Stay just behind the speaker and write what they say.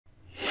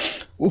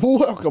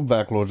Welcome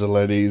back, lords and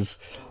ladies.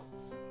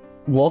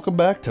 Welcome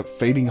back to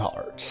Fading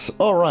Hearts.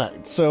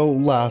 Alright, so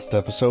last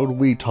episode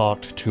we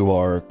talked to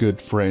our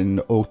good friend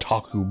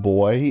Otaku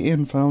Boy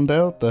and found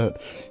out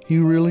that he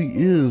really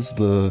is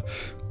the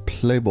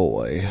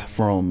playboy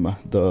from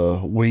the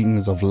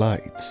Wings of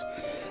Light.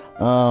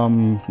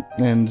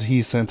 And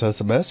he sent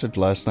us a message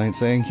last night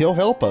saying he'll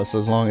help us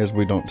as long as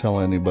we don't tell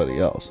anybody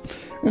else.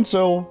 And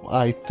so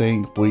I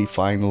think we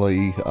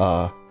finally,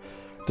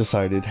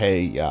 decided,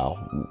 hey, yeah,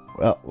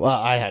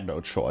 I had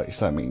no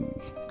choice. I mean,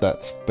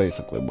 that's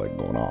basically what's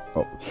going on.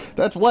 Oh,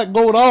 that's what's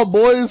going on,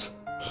 boys!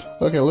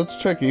 Okay, let's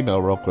check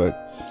email real quick.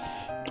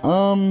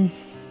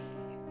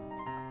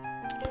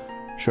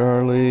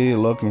 Charlie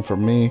looking for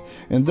me.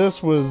 And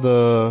this was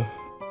the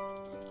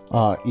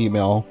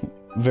email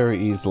very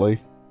easily.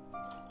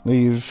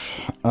 Leave.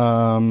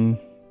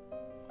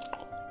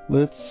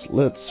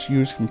 Let's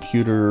use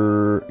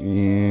computer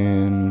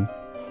in.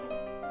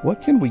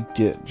 What can we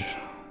get?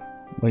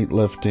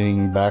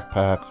 Weightlifting,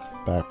 backpack.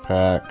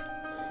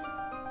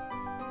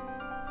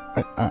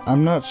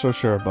 I'm not so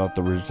sure about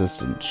the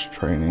resistance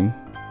training.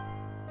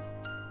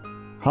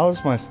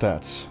 How's my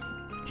stats?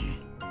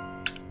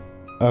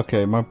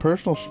 Okay, my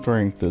personal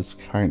strength is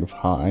kind of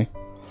high.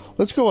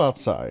 Let's go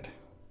outside.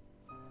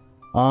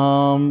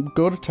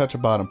 Go to Touch a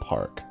Bottom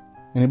Park.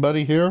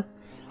 Anybody here?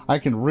 I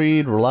can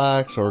read,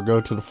 relax, or go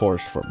to the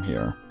forest from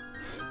here.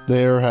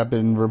 There have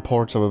been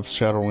reports of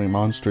shadowy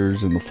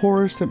monsters in the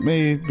forest. It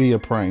may be a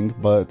prank,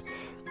 but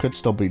could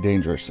still be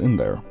dangerous in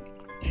there.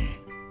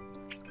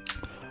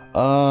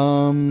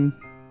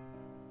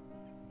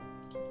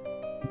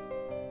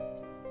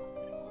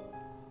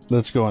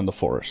 Let's go in the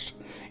forest.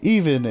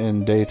 Even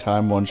in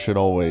daytime, one should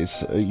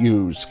always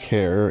use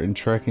care in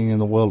trekking in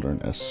the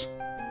wilderness.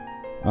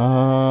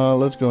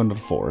 Let's go into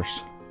the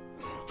forest.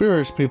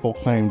 Various people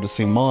claim to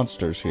see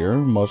monsters here.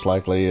 Most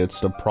likely it's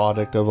the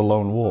product of a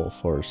lone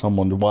wolf or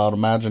someone's wild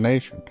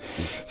imagination.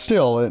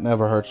 Still, it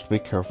never hurts to be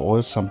careful.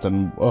 If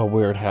something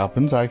weird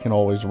happens, I can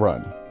always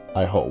run.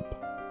 I hope.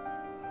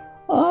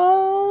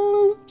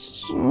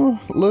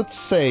 Let's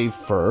save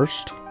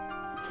first.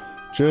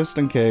 Just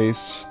in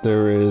case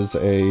there is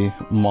a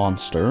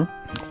monster.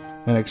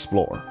 And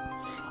explore.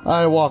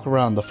 I walk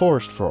around the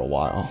forest for a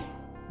while.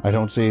 I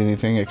don't see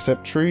anything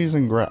except trees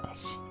and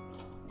grass.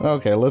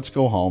 Okay, let's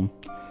go home.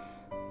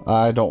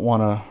 I don't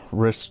want to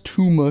risk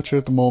too much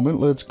at the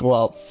moment. Let's go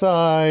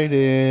outside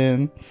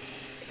and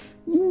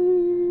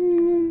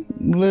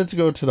let's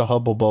go to the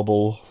Hubble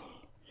Bubble.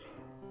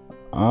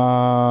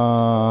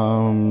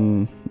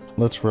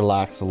 Let's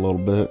relax a little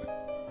bit.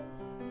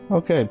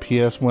 Okay,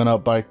 PS went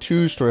up by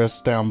 2,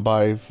 stress down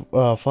by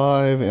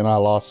 5, and I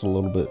lost a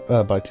little bit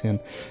by 10,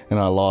 and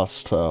I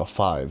lost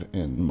 5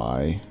 in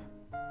my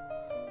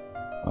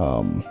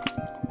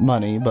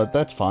money, but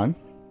that's fine.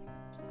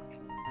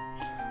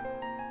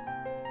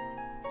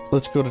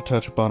 Let's go to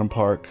Touch Bottom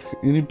Park.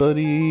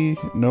 Anybody?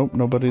 Nope,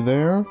 nobody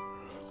there.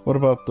 What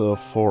about the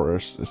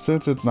forest?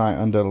 Since it's not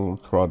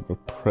undead crowd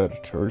with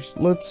predators,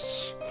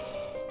 let's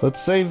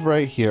save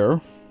right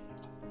here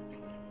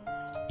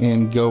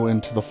and go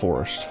into the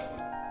forest.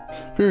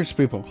 Various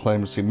people claim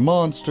to see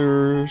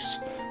monsters.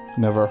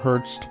 Never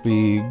hurts to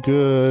be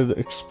good.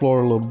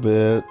 Explore a little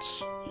bit.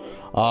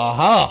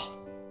 Aha!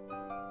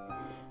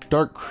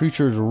 Dark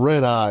creatures'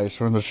 red eyes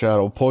from the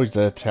shadow poised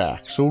to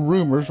attack. So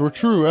rumors were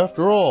true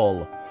after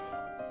all.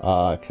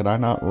 Can I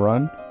not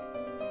run?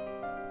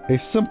 A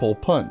simple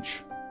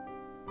punch.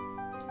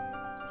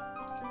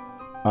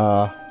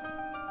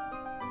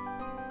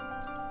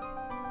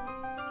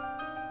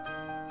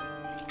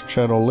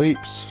 Shadow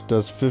leaps.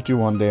 Does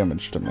 51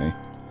 damage to me.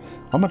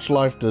 How much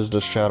life does the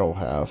shadow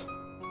have?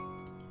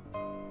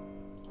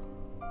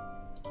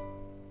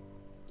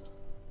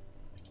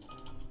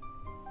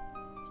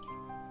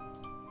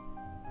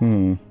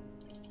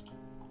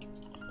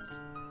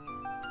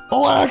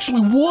 Oh, I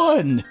actually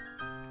won!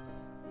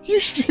 You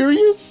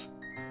serious?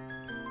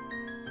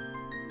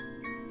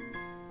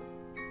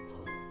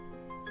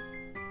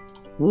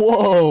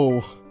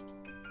 Whoa!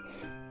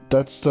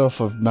 That's stuff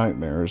of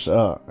nightmares.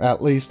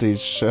 At least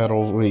these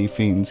shadowy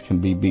fiends can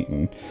be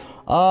beaten.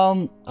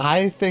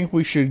 I think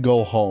we should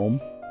go home.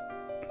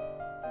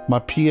 My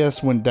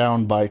PS went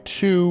down by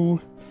 2.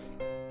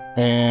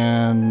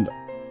 And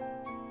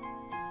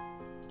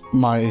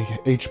my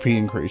HP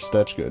increased.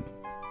 That's good.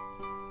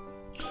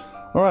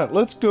 Alright,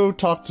 let's go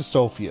talk to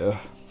Sophia.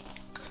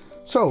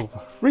 So,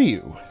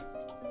 Ryu,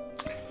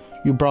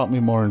 you brought me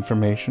more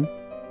information.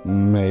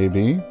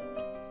 Maybe.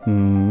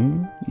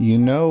 You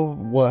know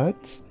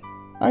what?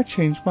 I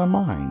changed my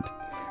mind.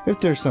 If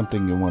there's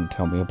something you want to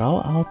tell me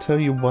about, I'll tell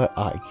you what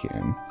I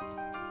can.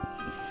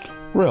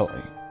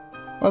 Really?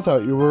 I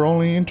thought you were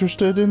only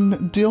interested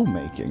in deal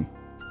making.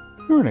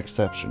 You're an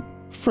exception.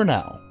 For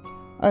now.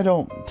 I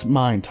don't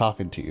mind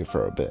talking to you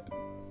for a bit.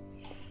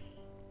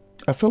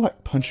 I feel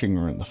like punching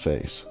her in the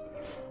face.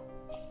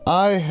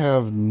 I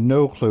have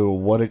no clue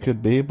what it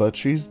could be, but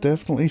she's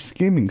definitely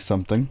scheming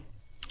something.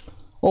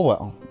 Oh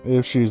well,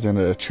 if she's in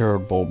a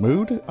charitable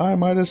mood, I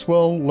might as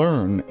well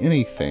learn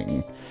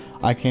anything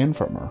I can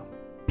from her.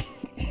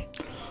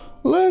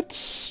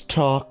 Let's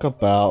talk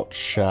about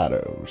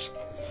shadows.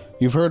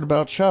 You've heard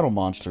about shadow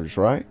monsters,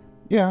 right?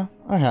 Yeah,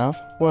 I have.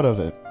 What of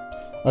it?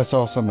 I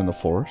saw some in the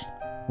forest.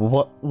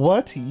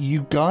 What?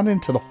 You gone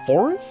into the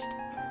forest?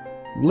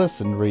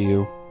 Listen,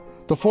 Ryu.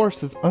 The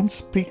forest is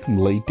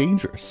unspeakably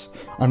dangerous.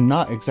 I'm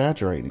not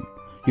exaggerating.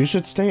 You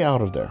should stay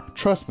out of there.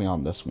 Trust me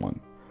on this one.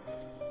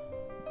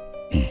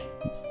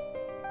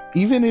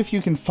 Even if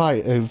you can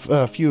fight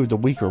a few of the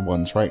weaker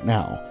ones right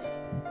now,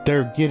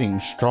 they're getting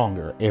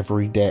stronger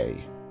every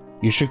day.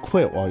 You should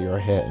quit while you're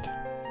ahead.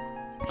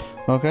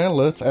 Okay,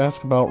 let's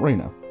ask about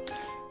Rena.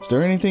 Is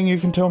there anything you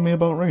can tell me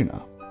about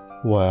Rena?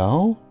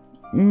 Well,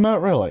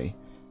 not really.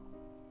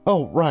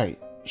 Oh, right.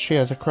 She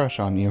has a crush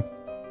on you.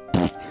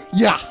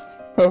 Yeah,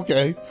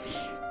 okay.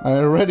 I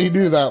already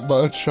knew that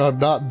much. I'm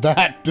not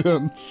that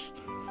dense.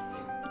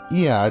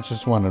 Yeah, I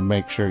just wanted to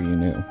make sure you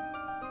knew.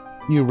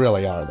 You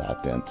really are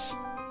that dense.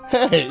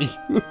 Hey!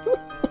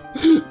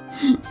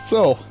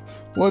 So,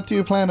 what do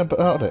you plan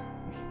about it?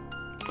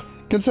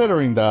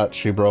 Considering that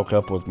she broke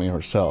up with me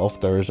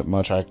herself, there isn't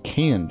much I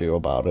can do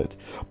about it,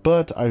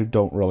 but I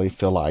don't really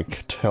feel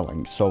like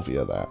telling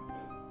Sophia that.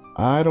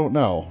 I don't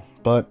know,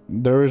 but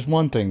there is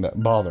one thing that's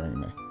bothering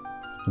me,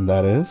 and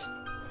that is,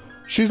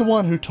 she's the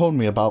one who told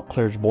me about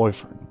Claire's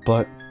boyfriend,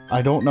 but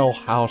I don't know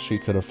how she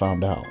could have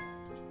found out.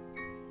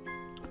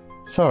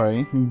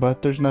 Sorry,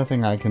 but there's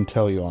nothing I can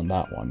tell you on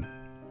that one.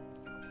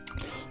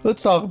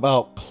 Let's talk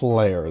about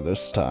Clair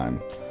this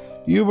time.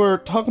 You were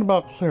talking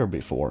about Clair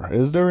before.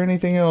 Is there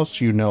anything else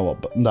you know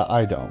about that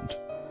I don't?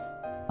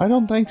 I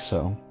don't think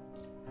so.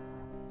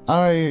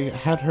 I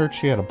had heard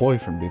she had a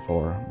boyfriend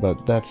before,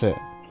 but that's it.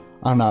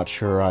 I'm not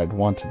sure I'd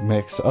want to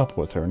mix up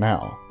with her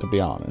now, to be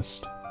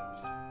honest.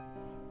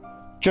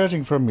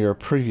 Judging from your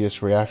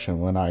previous reaction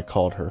when I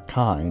called her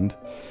kind,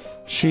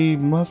 she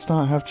must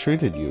not have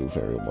treated you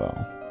very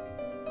well.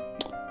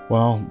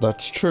 Well,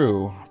 that's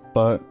true,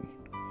 but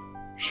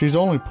she's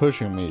only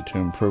pushing me to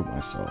improve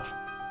myself.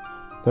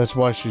 That's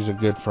why she's a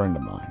good friend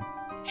of mine.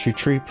 She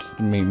treats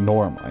me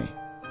normally.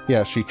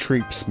 Yeah, she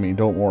treats me,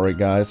 don't worry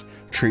guys.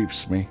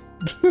 Treats me.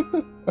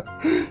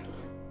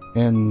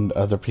 And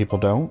other people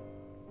don't?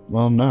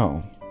 Well,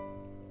 no.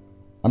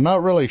 I'm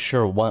not really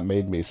sure what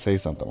made me say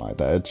something like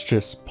that. It's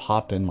just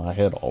popped in my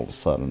head all of a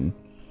sudden.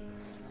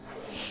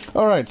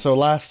 Alright, so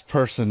last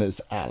person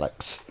is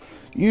Alex.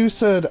 You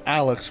said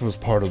Alex was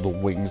part of the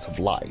Wings of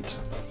Light.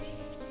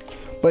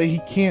 But he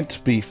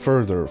can't be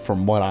further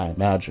from what I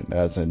imagined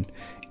as an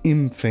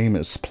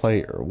infamous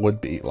player would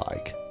be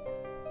like.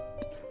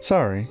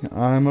 Sorry,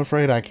 I'm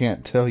afraid I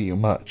can't tell you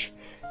much.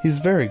 He's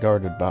very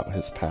guarded about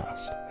his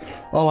past.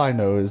 All I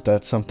know is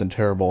that something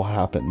terrible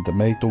happened to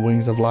make the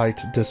Wings of Light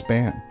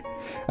disband.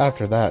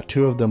 After that,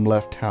 2 of them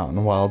left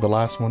town while the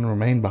last one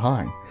remained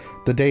behind.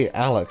 The day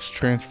Alex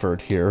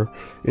transferred here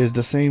is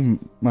the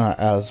same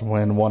as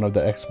when one of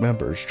the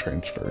ex-members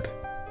transferred.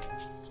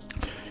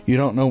 You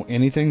don't know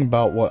anything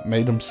about what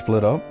made them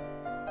split up?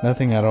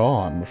 Nothing at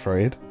all, I'm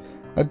afraid.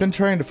 I've been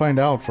trying to find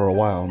out for a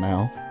while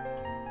now.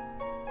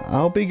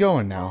 I'll be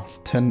going now.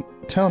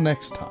 Till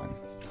next time.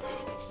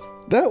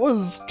 That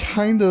was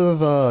kind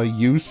of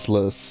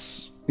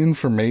useless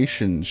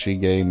information she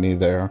gave me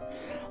there.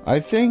 I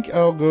think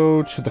I'll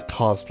go to the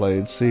cosplay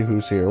and see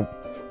who's here.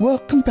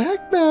 Welcome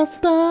back,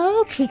 Master!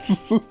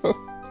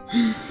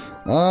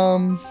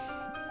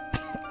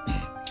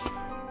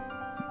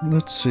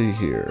 Let's see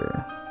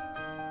here.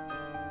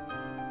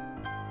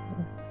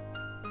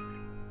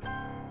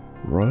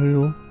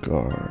 Royal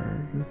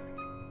Guard.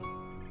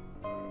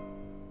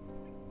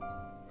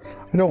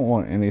 I don't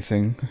want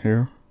anything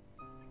here.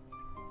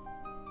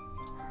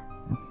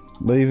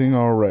 Leaving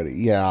already.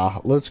 Yeah,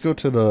 let's go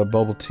to the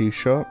bubble tea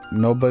shop.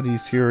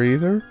 Nobody's here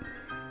either.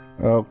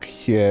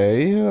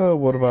 Okay,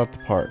 what about the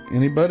park?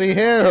 Anybody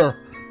here?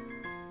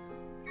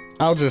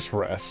 I'll just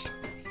rest.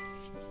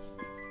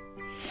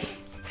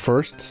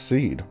 First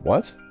seed.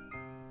 What?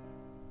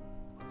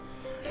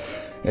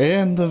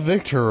 And the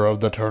victor of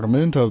the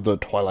tournament of the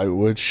Twilight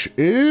Witch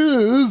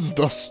is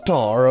the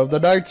star of the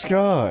night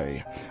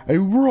sky. A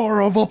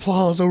roar of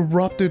applause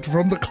erupted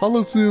from the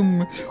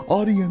Colosseum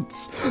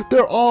audience.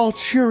 They're all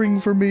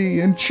cheering for me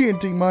and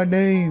chanting my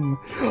name.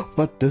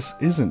 But this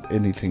isn't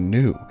anything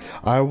new.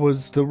 I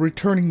was the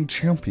returning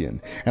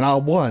champion, and I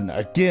won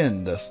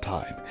again this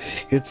time.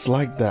 It's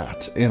like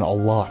that in a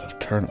lot of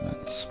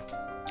tournaments.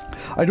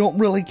 I don't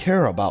really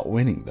care about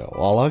winning, though.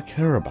 All I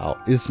care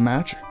about is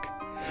magic.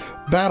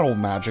 Battle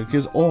magic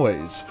is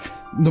always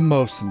the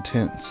most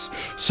intense,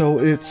 so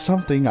it's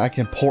something I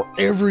can pour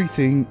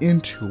everything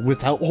into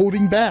without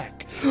holding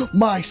back.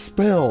 My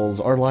spells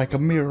are like a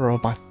mirror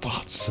of my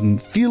thoughts and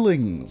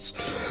feelings.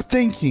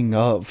 Thinking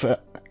of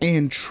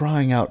and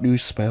trying out new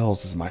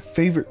spells is my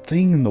favorite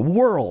thing in the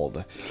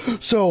world.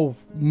 So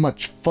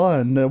much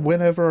fun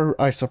whenever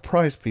I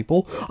surprise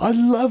people. I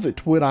love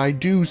it when I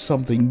do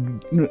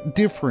something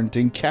different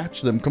and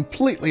catch them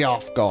completely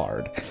off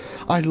guard.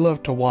 I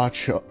love to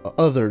watch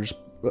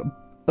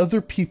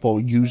other people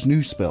use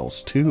new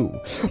spells too,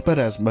 but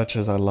as much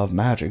as I love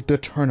magic, the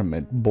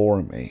tournament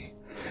bore me.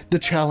 The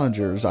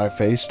challengers I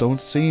face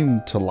don't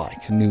seem to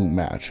like new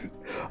magic.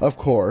 Of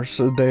course,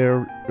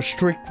 there are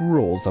strict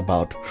rules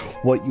about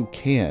what you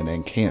can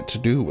and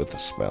can't do with a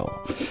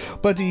spell.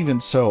 But even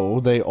so,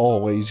 they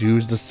always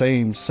use the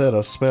same set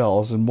of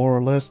spells in more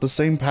or less the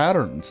same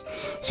patterns.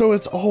 So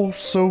it's all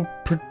so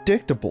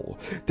predictable.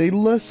 They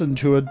listen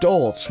to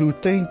adults who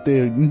think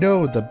they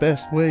know the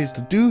best ways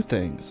to do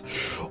things.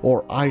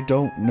 Or I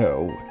don't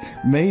know.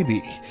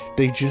 Maybe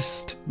they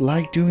just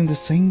like doing the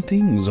same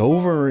things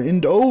over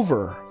and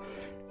over.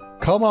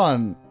 Come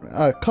on,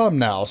 come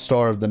now,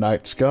 Star of the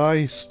Night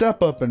Sky.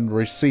 Step up and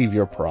receive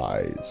your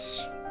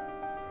prize.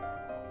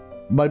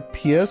 My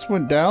PS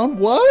went down?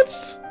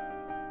 What?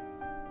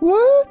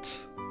 What?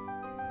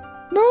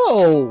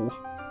 No!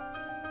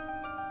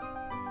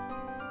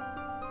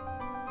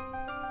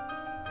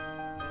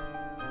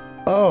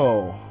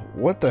 Oh,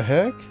 what the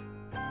heck?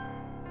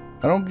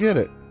 I don't get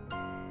it.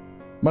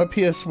 My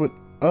PS went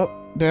up,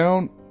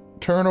 down,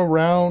 turn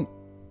around.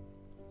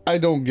 I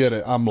don't get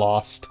it. I'm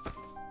lost.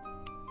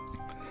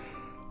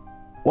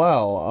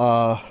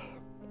 Wow,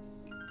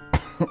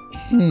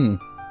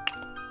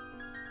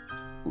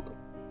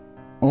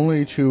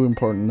 Only two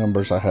important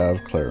numbers I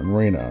have, Clair and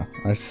Rena.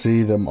 I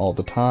see them all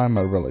the time.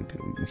 I really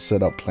do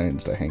set up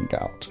plans to hang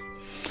out.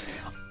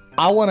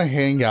 I want to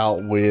hang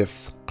out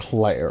with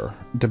Clair,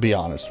 to be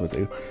honest with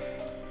you.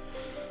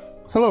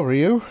 Hello,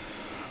 Ryu.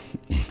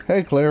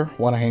 Hey, Clair.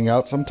 Want to hang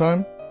out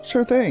sometime?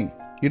 Sure thing.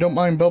 You don't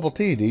mind bubble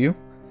tea, do you?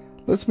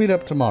 Let's meet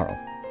up tomorrow.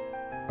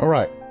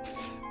 Alright.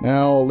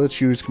 Now,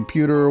 let's use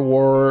computer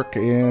work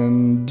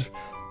and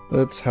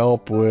let's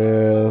help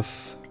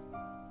with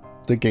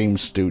the game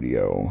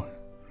studio.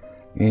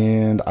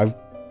 And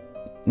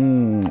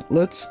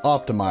let's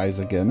optimize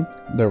again.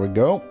 There we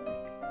go.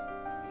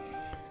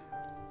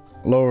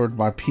 Lowered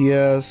my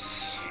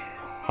PS,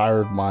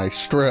 hired my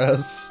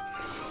stress.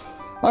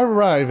 I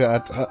arrived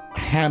at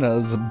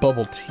Hannah's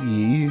bubble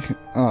tea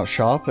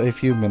shop a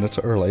few minutes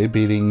early,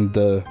 beating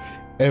the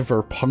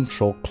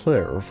ever-punctual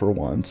Clair for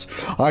once.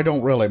 I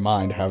don't really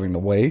mind having to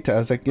wait,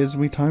 as it gives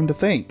me time to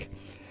think.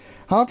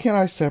 How can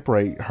I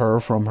separate her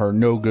from her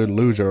no-good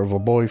loser of a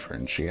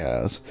boyfriend she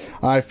has?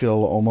 I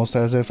feel almost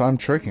as if I'm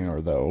tricking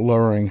her, though,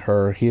 luring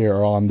her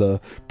here on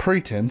the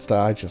pretense that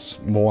I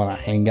just want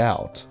to hang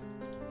out.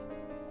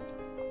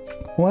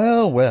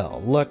 Well,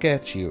 well, look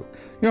at you.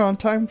 You're on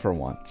time for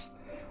once.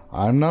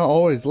 I'm not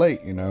always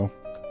late, you know.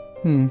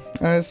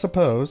 I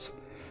suppose.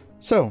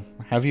 So,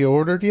 have you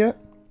ordered yet?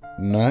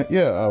 Not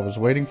yet. I was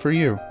waiting for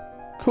you.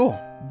 Cool.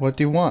 What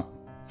do you want?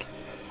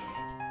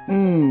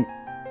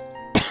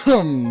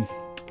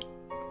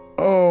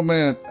 Oh,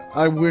 man.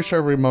 I wish I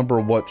remember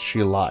what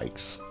she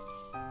likes.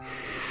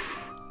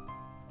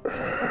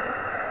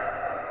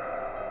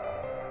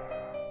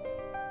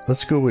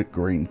 Let's go with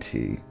green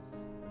tea.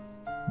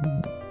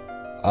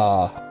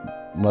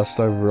 Must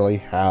I really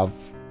have...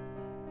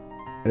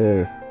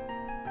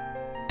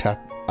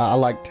 I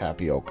like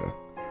tapioca.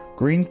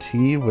 Green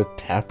tea with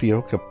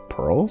tapioca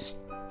pearls?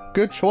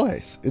 Good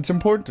choice. It's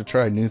important to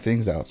try new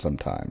things out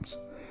sometimes.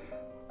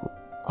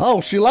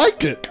 Oh, she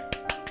liked it!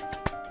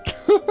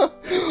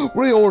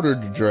 We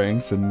ordered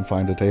drinks and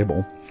find a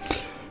table.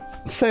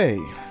 Say,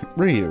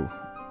 Ryu,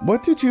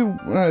 what did you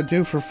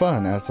do for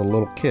fun as a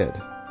little kid?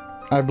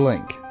 I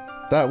blink.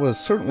 That was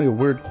certainly a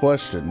weird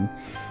question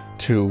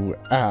to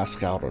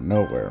ask out of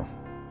nowhere.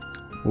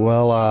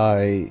 Well,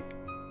 I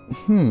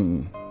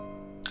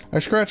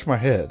scratched my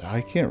head.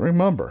 I can't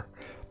remember.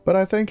 But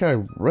I think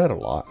I read a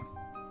lot.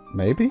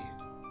 Maybe?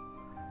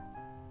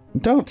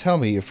 Don't tell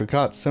me you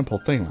forgot a simple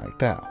thing like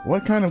that.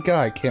 What kind of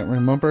guy can't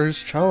remember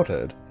his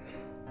childhood?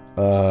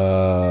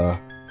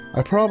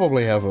 I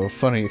probably have a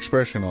funny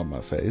expression on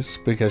my face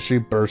because she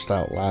burst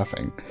out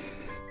laughing.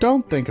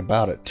 Don't think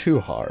about it too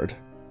hard.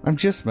 I'm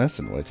just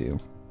messing with you.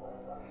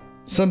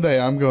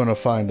 Someday I'm going to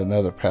find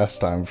another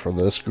pastime for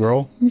this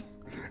girl.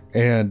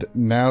 And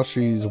now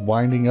she's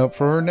winding up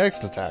for her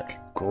next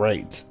attack.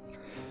 Great.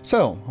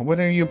 So,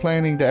 when are you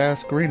planning to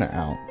ask Rena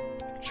out?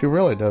 She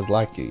really does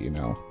like you, you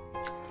know.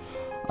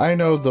 I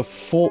know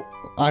full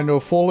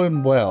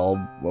and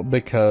well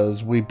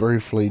because we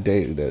briefly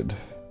dated.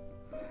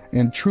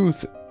 And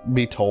truth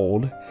be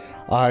told,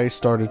 I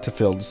started to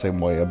feel the same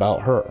way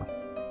about her.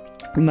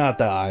 Not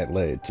that I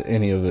let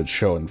any of it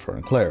show in front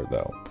of Clair,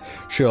 though.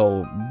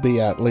 She'll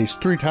be at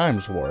least 3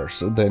 times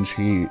worse than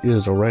she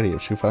is already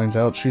if she finds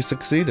out she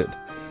succeeded.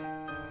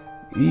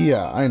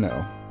 Yeah, I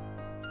know.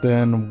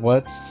 Then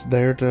what's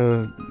there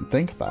to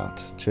think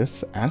about?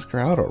 Just ask her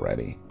out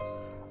already.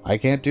 I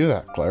can't do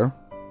that, Clair.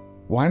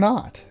 Why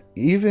not?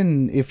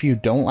 Even if you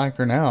don't like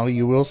her now,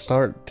 you will if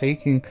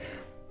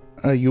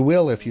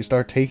you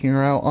start taking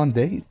her out on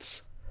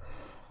dates.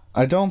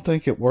 I don't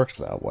think it works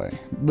that way.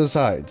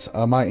 Besides,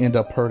 I might end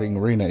up hurting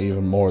Rena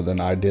even more than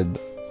I did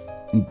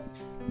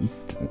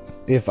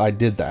if I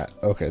did that.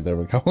 Okay, there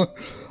we go.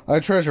 I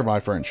treasure my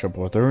friendship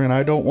with her, and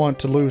I don't want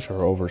to lose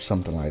her over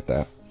something like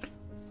that.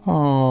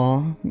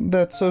 Aw,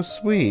 that's so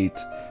sweet.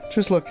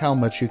 Just look how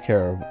much you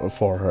care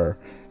for her.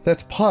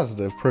 That's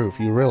positive proof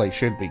you really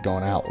should be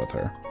going out with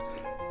her.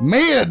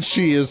 Man,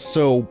 she is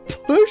so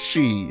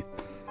pushy.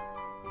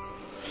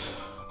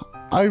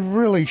 I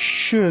really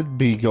should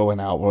be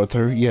going out with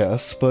her,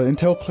 yes, but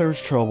until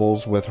Claire's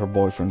troubles with her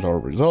boyfriends are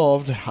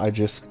resolved, I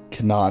just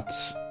cannot,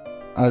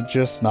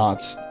 just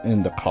not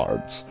in the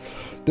cards.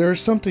 There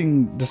is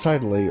something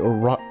decidedly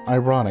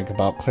ironic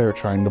about Clair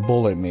trying to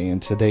bully me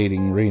into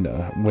dating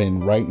Rena, when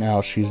right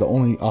now she's the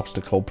only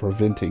obstacle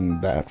preventing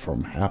that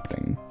from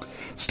happening.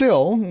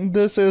 Still,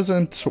 this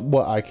isn't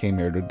what I came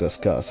here to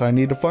discuss. I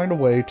need to find a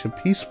way to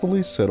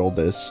peacefully settle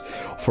this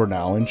for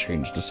now and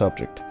change the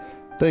subject.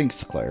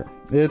 Thanks, Clair.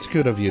 It's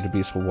good of you to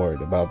be so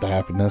worried about the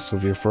happiness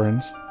of your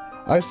friends.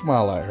 I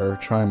smile at her,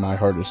 trying my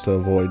hardest to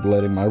avoid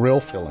letting my real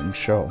feelings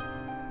show.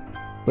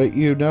 But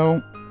you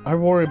know, I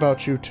worry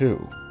about you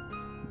too.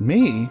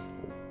 Me?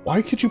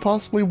 Why could you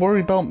possibly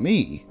worry about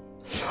me?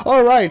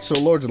 Alright, so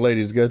lords and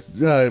ladies,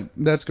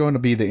 that's going to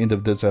be the end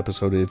of this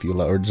episode. If you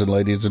lords and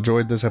ladies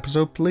enjoyed this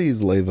episode,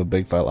 please leave a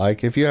big fat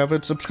like. If you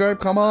haven't subscribed,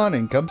 come on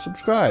and come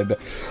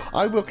subscribe.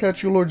 I will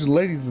catch you lords and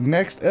ladies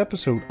next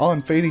episode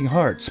on Fading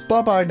Hearts.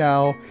 Bye bye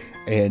now,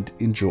 and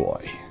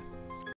enjoy.